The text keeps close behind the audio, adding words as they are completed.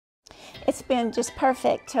It's been just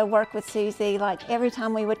perfect to work with Susie. Like every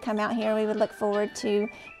time we would come out here, we would look forward to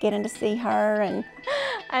getting to see her. And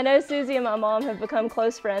I know Susie and my mom have become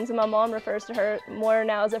close friends, and my mom refers to her more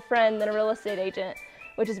now as a friend than a real estate agent,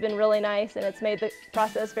 which has been really nice, and it's made the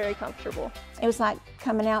process very comfortable. It was like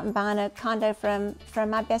coming out and buying a condo from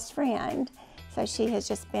my best friend. So she has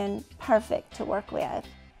just been perfect to work with.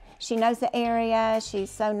 She knows the area,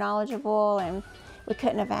 she's so knowledgeable, and we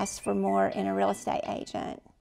couldn't have asked for more in a real estate agent.